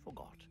totally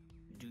forgot.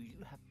 Do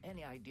you have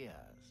any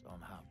ideas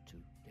on how to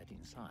get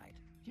inside?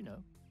 You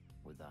know,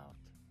 without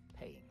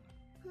paying.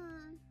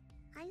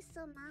 I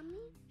saw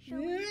Mommy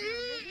showing her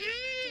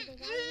movies to the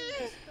guy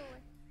in the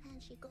store,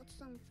 and she got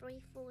some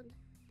free food.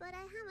 But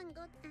I haven't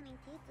got any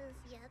tickets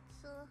yet,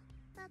 so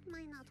that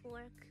might not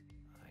work.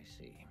 I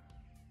see.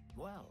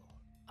 Well,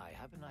 I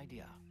have an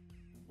idea.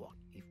 What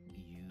if we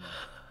use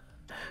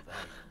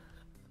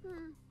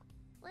diversion?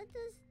 What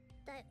does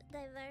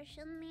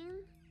diversion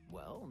mean?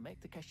 Well,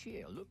 make the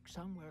cashier look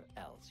somewhere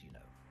else, you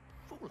know.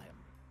 Fool him.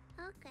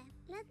 Okay,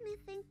 let me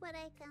think what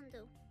I can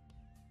do.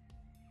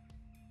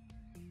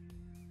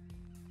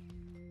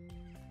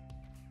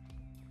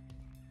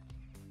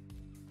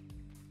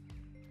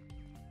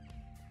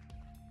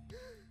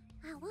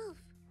 A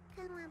wolf!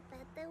 Can I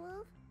pet the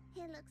wolf?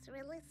 He looks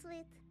really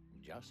sweet.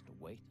 Just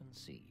wait and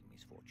see,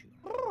 Misfortune.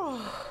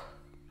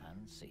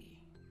 And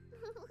see.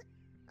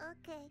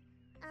 Okay,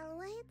 I'll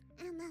wait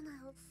and then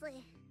I'll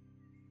see.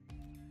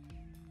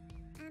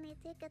 Any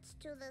tickets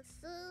to the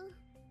zoo?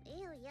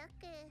 Ew,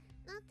 yucky.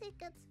 No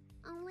tickets,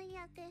 only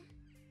yucky.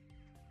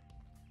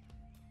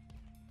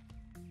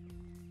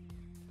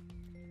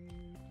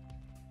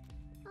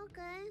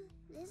 Okay,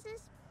 this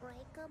is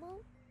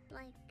breakable.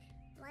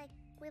 Like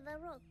with a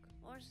rock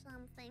or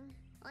something.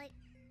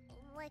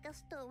 Like a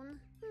stone.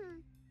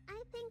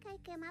 I think I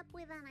came up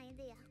with an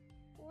idea.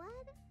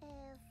 What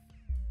if...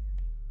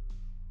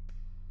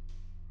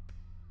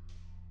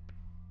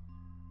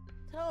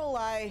 Tell a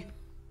lie.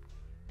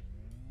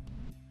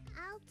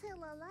 I'll tell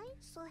a lie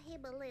so he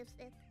believes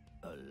it.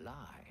 A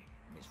lie,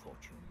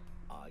 Misfortune.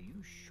 Are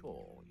you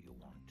sure you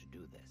want to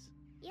do this?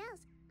 Yes,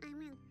 I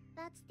mean,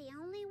 that's the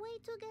only way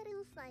to get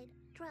inside.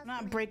 Trust I'm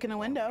not me. breaking a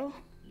window.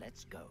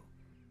 Let's go.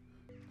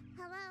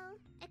 Hello?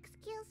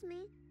 Excuse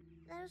me?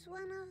 There's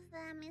one of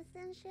the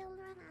missing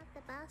children at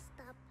the bus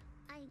stop.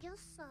 I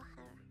just saw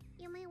her.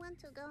 You may want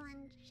to go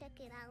and check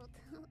it out.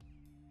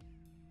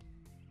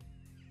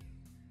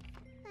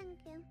 Thank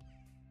you.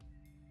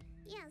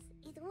 Yes,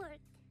 it worked.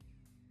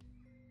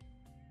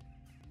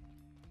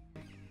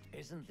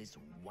 Isn't this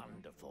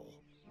wonderful?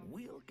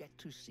 We'll get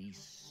to see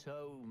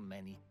so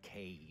many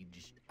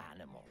caged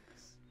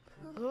animals.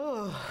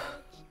 Ugh.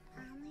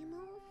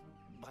 Animals?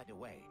 By the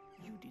way,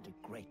 you did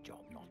a great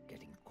job not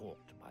getting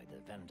caught by the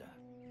vendor.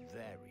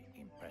 Very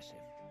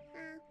impressive.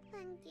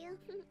 Thank you.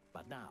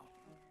 But now,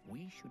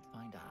 we should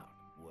find out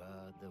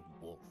where the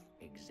wolf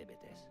exhibit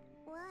is.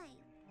 Why?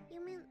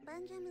 You mean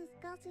Benjamin's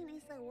cousin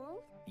is a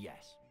wolf?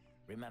 Yes,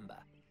 remember,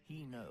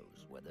 he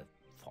knows where the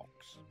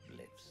fox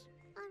lives.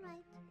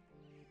 Alright.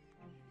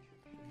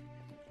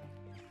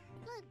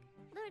 Look,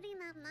 Birdie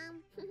Nam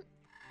Nam.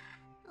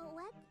 Oh,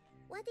 what?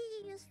 What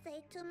did you just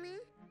say to me?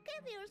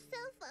 Give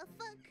yourself a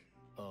fuck.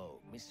 Oh,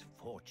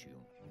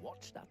 Misfortune,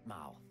 watch that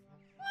mouth.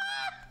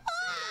 I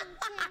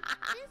don't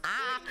care. This kid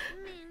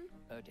is mean.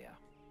 Oh dear.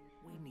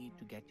 We need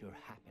to get your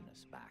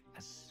happiness back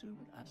as soon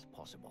as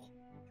possible.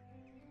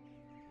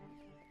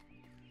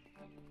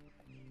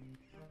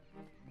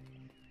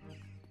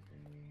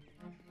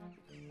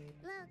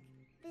 Look,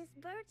 this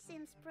bird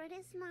seems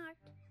pretty smart.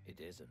 It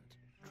isn't.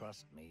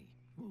 Trust me.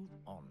 Move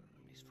on,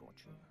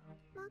 Misfortune.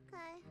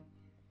 Okay.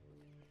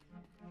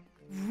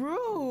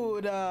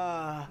 Rude.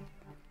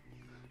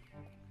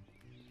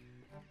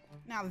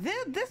 Now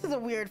this is a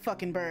weird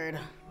fucking bird.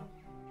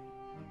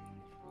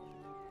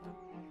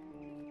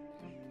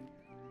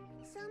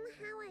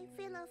 Somehow I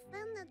feel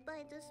offended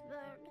by this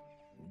bird.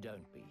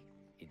 Don't be.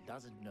 It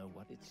doesn't know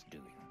what it's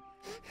doing.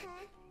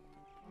 Okay.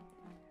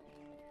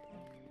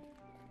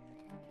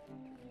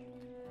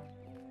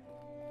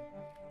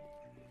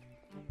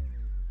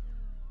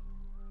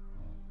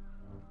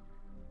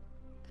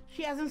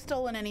 She hasn't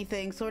stolen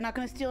anything, so we're not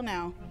gonna steal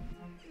now.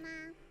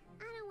 Nah,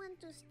 I don't want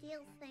to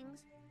steal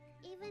things,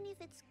 even if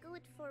it's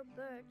good for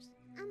birds.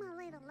 I'm a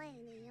little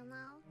lady, you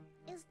know.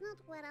 It's not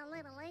what a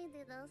little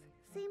lady does.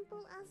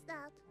 Simple as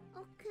that,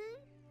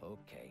 okay?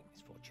 Okay,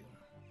 Misfortune.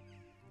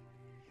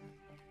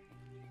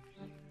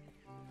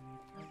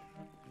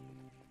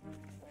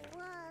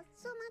 What?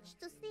 So much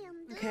to see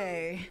and do.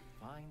 Okay.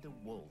 Find the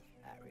wolf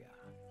area,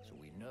 so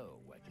we know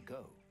where to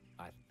go.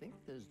 I think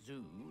the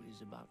zoo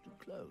is about to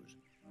close.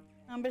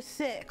 Number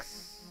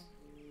 6.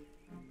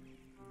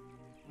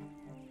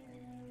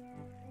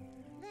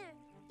 There,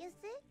 you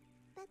see?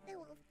 Pet the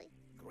wolfie.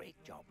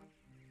 Great job.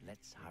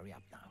 Let's hurry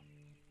up now.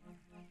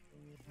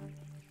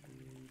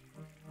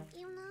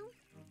 You know,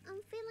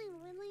 I'm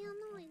feeling really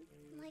annoyed.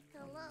 Like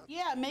a lot.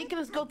 Yeah, making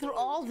us go through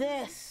all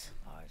this.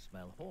 I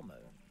smell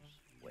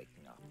hormones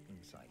waking up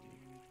inside you.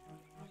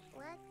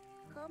 What?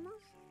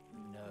 Homos?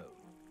 No,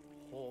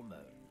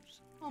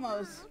 hormones.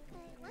 Almost.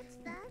 Okay, what's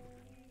that?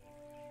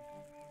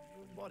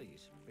 Your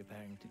body's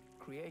preparing to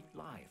create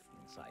life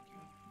inside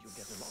you. You'll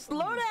get a lot Slow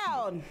of new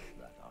down. feelings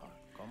that are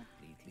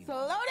completely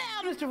Slow normal.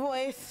 down, Mr.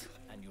 Voice.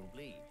 And you'll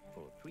bleed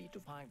for 3 to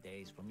 5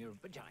 days from your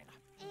vagina.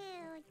 Ew,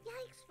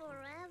 yikes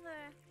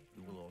forever.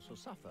 You will also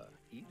suffer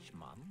each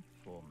month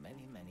for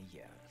many, many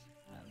years.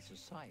 And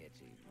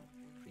society will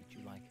treat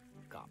you like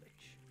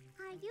garbage.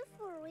 Are you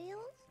for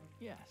real?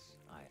 Yes,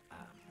 I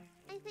am.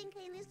 I think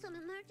I need some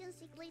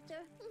emergency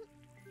glitter.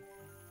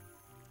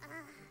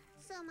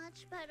 So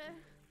much better.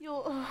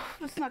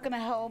 It's not gonna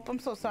help. I'm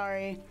so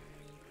sorry.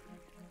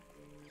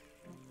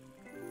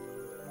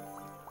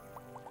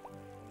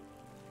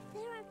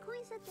 There are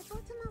coins at the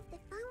bottom of the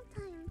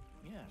fountain.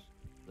 Yes,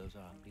 those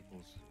are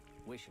people's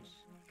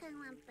wishes. Can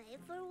one pay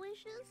for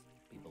wishes?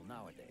 People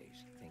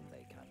nowadays think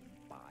they can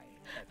buy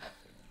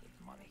everything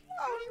with money.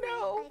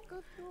 Oh I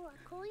could throw a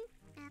coin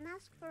and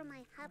ask for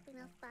my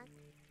happiness back.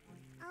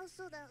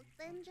 Also that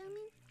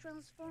Benjamin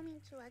transform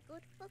into a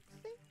good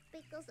foxy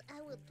because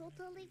I would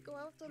totally go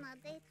out on a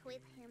date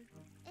with him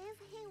if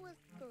he was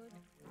good.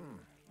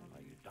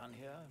 Are you done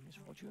here,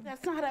 Misfortune?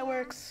 That's not how that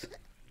works.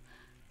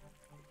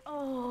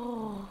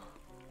 Oh.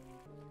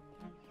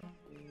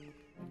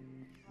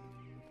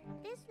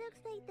 This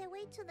looks like the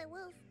way to the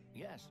wolf.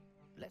 Yes,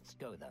 let's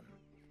go then.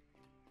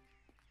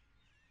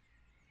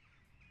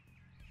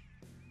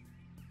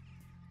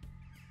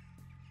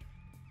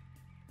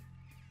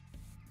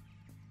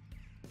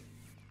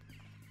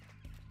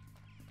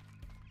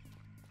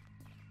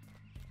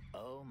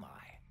 Oh my.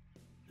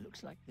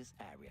 Looks like this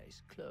area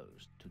is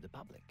closed to the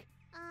public.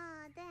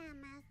 Ah, damn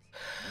it.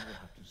 You will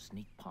have to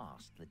sneak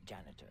past the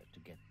janitor to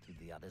get to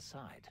the other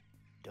side.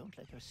 Don't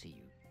let her see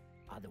you.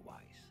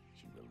 Otherwise,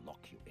 she will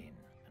lock you in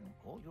and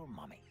call your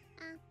mommy.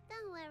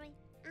 Don't worry.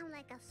 I'm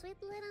like a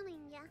sweet little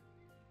ninja.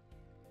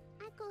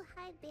 I could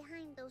hide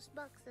behind those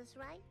boxes,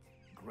 right?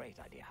 Great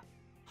idea.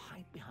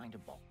 Hide behind a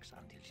box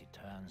until she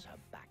turns her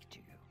back to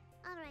you.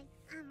 Alright,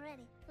 I'm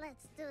ready.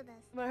 Let's do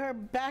this. But her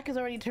back is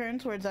already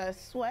turned towards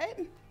us. What?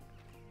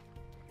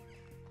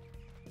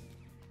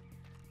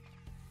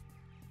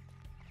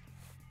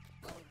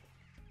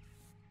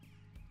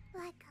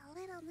 Like a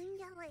little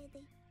ninja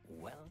lady.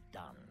 Well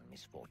done,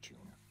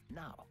 Misfortune.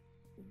 Now,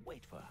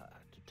 wait for her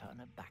to turn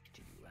her back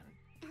to you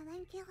and... And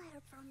then kill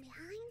her from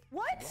behind?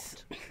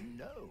 What?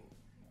 No.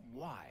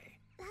 Why?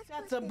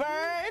 That's what a they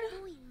bird?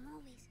 do in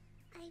movies.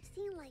 I've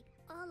seen like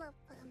all of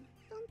them.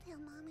 Don't tell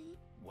mommy.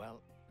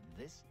 Well,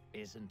 this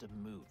isn't a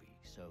movie,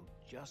 so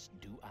just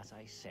do as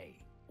I say.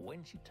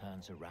 When she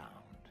turns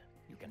around,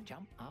 you can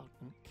jump out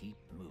and keep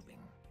moving.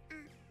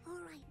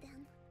 Alright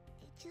then.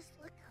 It just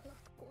looked a lot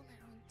cooler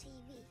on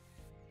TV.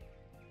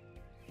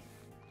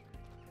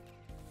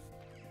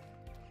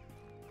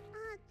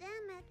 Ah,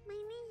 damn it. My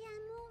ninja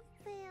move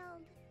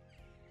failed.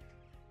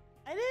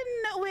 I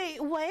didn't know. Wait,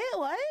 what?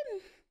 What?